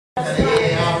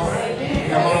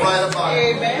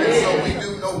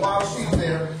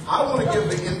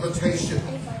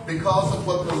because of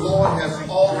what the Lord has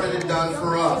already done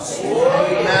for us.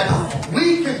 Amen.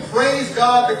 We can praise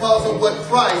God because of what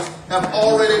Christ has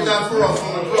already done for us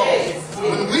on the cross.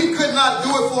 When we could not do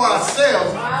it for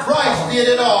ourselves, Christ did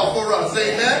it all for us.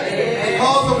 Amen.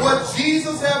 Because of what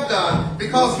Jesus has done,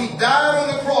 because he died on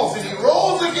the cross and he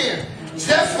rose again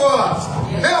just for us.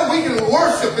 Now we can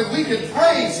worship and we can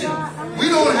praise him. We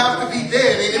don't have to be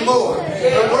dead anymore.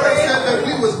 The word said that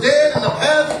we was dead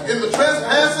in the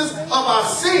trespasses of our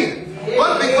sin.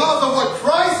 But because of what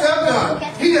Christ has done,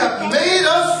 he has made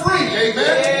us free.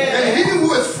 Amen. And he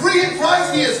who is free in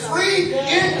Christ, he is free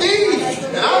indeed.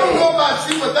 And I don't know about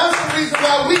you, but that's the reason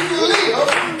why we can live.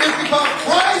 It's because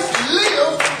Christ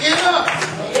lives in us.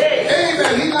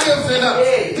 Amen. He lives in us.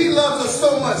 He loves us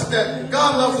so much that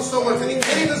God loves us so much that he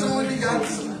gave his only begotten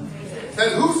Son.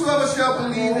 That whosoever shall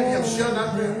believe in him shall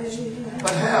not perish,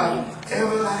 but have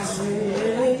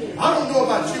everlasting. I don't know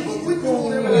about you, but we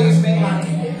want everlasting life.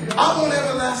 I want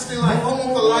everlasting life. I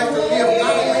want the life to live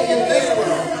not only in this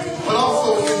world, but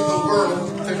also in the world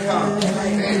to come.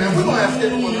 Amen. We're going to ask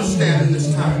everyone to stand at this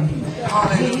time.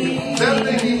 Hallelujah. There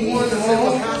may be one that says,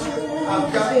 well, Pastor,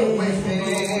 I've gotten away from the Lord.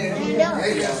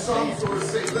 Maybe some sort of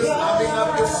say, listen, I may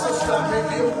not be a sister, I may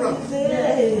be a brother,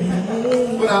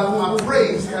 but my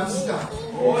praise has stopped.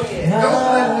 Don't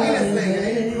let anything and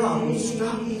any problem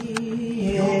stop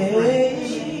your praise.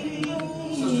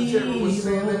 Sister Terry was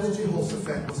saying that,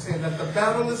 Jehoshaphat was saying that the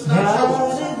battle is not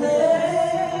yours,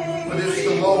 but it's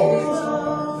the Lord's.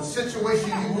 The situation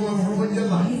you're going through in your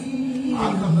life, I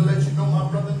come to let you know, my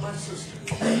brother and my sister,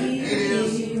 it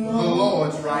is the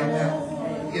Lord's right now.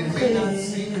 It may not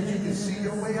seem that you can see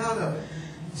your way out of it,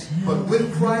 but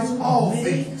with Christ, all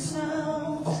things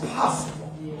are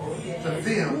possible to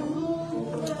them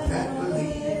that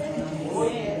believe.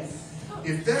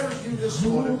 If there is you this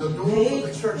morning, the doors of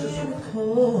the church is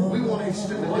open. We want to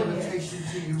extend an invitation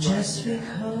to you right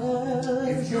now.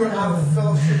 If you're out of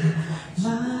fellowship with Christ,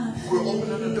 we're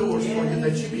opening the doors for you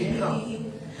that you can come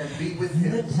and be with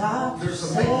him. There's a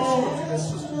major scripture that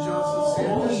Sister Johnson said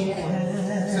this morning.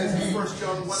 It says in 1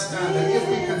 John 1 and 9 that if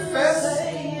we confess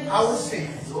our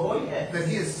sins, that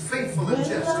he is faithful and just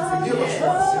to forgive us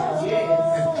our sins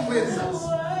and cleanse us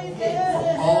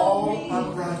from all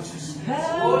unrighteousness. He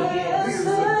is a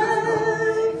good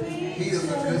God. He is a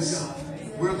good God.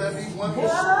 Will there be one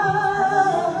this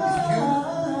morning? If you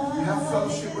have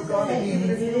fellowship with God, and even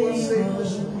if you are saved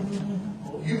this morning,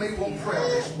 you may want prayer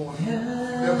this morning.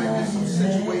 There may be some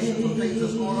situations or things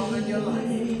that's going on in your life,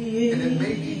 and it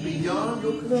may be beyond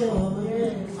your control.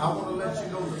 I want to let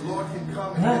you know the Lord can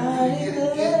come and get it in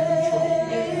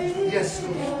control. Yes,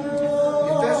 Lord.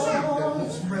 If that's you that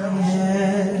wants prayer, I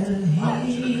want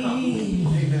you to come.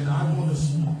 Amen. I want to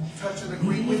touch and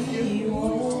agree with you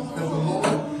that the Lord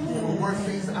will work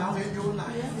things out in your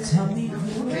life.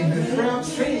 Amen. Prayer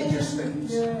changes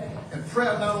things. And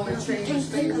prayer not only changes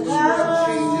things, but prayer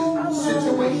changes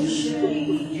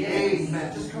situations.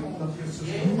 Amen. Just come on up here,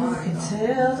 sister.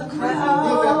 Tell the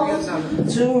crowd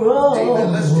to roll.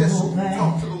 Amen. Let's just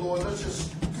talk to the Lord. Let's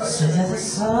just touch and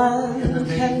agree in the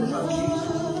name of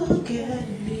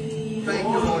Jesus. Thank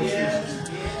you, Lord Jesus.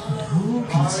 Who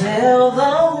can tell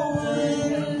the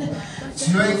wind to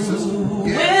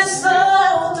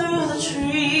whistle through the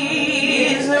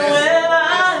trees when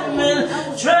I'm in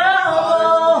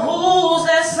trouble? Who's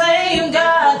that same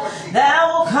God that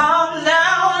will come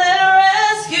down and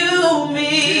rescue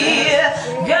me?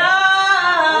 God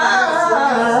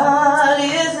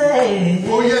is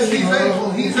able. Oh yes, he's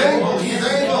able. He's able. He's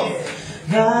able.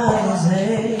 God is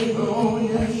able.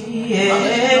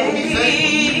 Yes,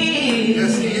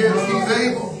 he is. He's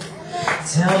able.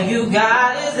 Tell you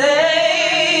God is able.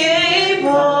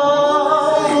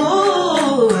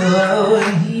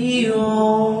 He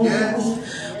won't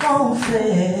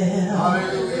fail.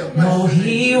 Hallelujah. No,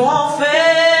 he won't fail.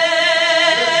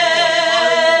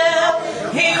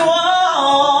 He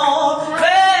won't fail.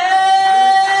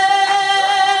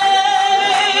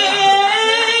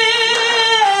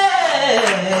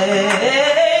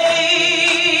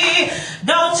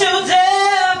 Don't you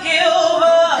dare give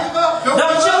up.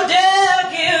 Don't you dare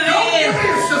give in.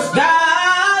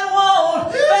 God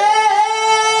won't fail.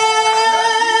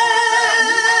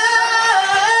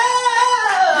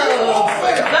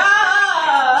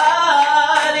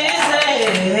 God is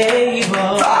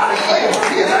able. God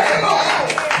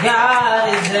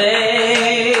is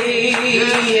able.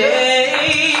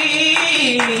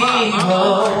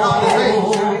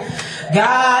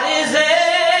 God is able,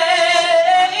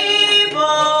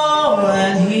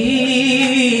 and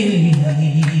he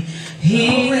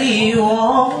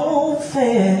won't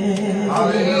fail.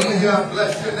 Hallelujah.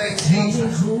 Bless your name,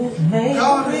 Jesus. Who made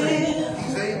God is it? able.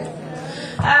 He's able.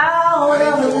 out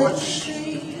Thank of you, the Lord.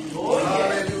 street.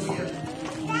 Hallelujah.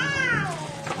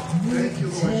 Thank you,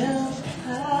 Lord.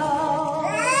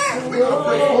 We're going to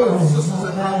pray for our sisters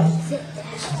and brothers.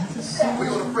 We're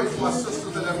going to pray for our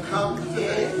sisters that have come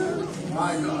today.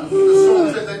 My God. The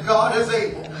song said that God is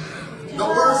able. The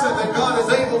word said that God is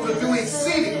able to do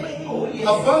exceedingly,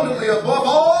 abundantly, above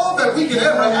all that we can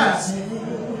ever ask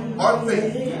or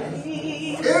think.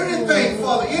 Anything,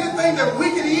 Father, anything that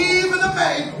we can even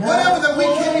imagine, whatever that we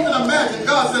can't even imagine,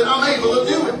 God said, I'm able to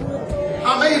do it.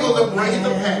 I'm able to bring it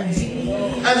to pass.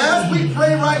 And as we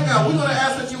pray right now, we're going to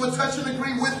ask that you would touch and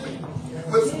agree with me,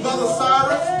 with Brother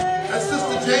Cyrus and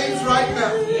Sister James right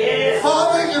now.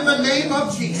 Father, in the name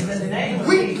of Jesus,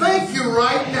 we thank you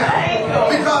right now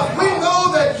because we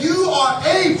know that you are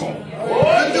able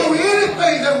to do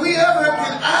anything that we ever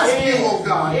can ask you, oh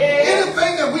God.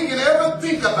 Anything that we can ever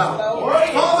think about.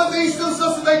 Father, these two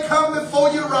sisters, they come before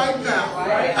you right now.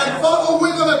 And Father,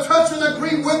 we're going to touch and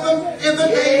agree with them in the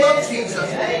name of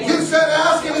Jesus. You said,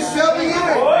 ask and it shall be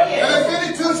given. And if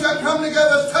any two shall come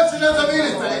together touching us of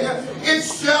anything, it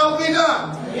shall be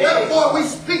done. Therefore, we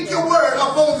speak your word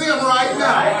upon them right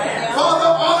now. Father,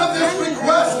 honor this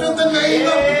request in the name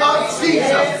of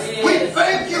Jesus. We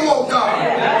thank you, oh God.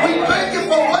 We thank you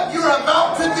for what you're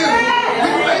about to do.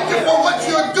 We thank you for what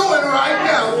you're doing right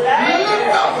now.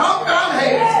 Lift up hung down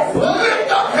heads.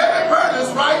 Lift up heavy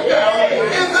burdens right now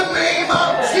in the name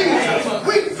of Jesus.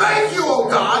 We thank you, oh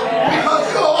God, because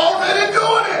you're already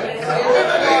doing it in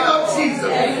the name of Jesus.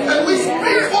 And we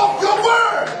speak forth your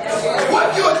word.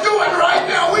 What you're doing right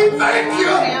now, we thank you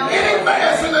in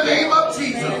advance in the name of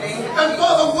Jesus. And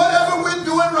Father, whatever we're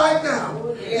doing right now,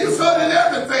 you said in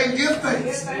everything give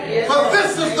thanks. For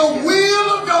this is the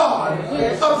will of God,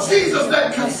 of Jesus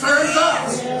that concerns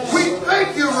us. We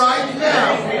thank you right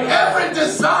now. Every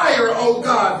desire, oh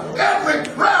God, every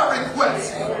prayer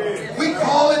request, we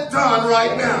call it done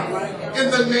right now.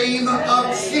 In the name of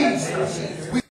Jesus.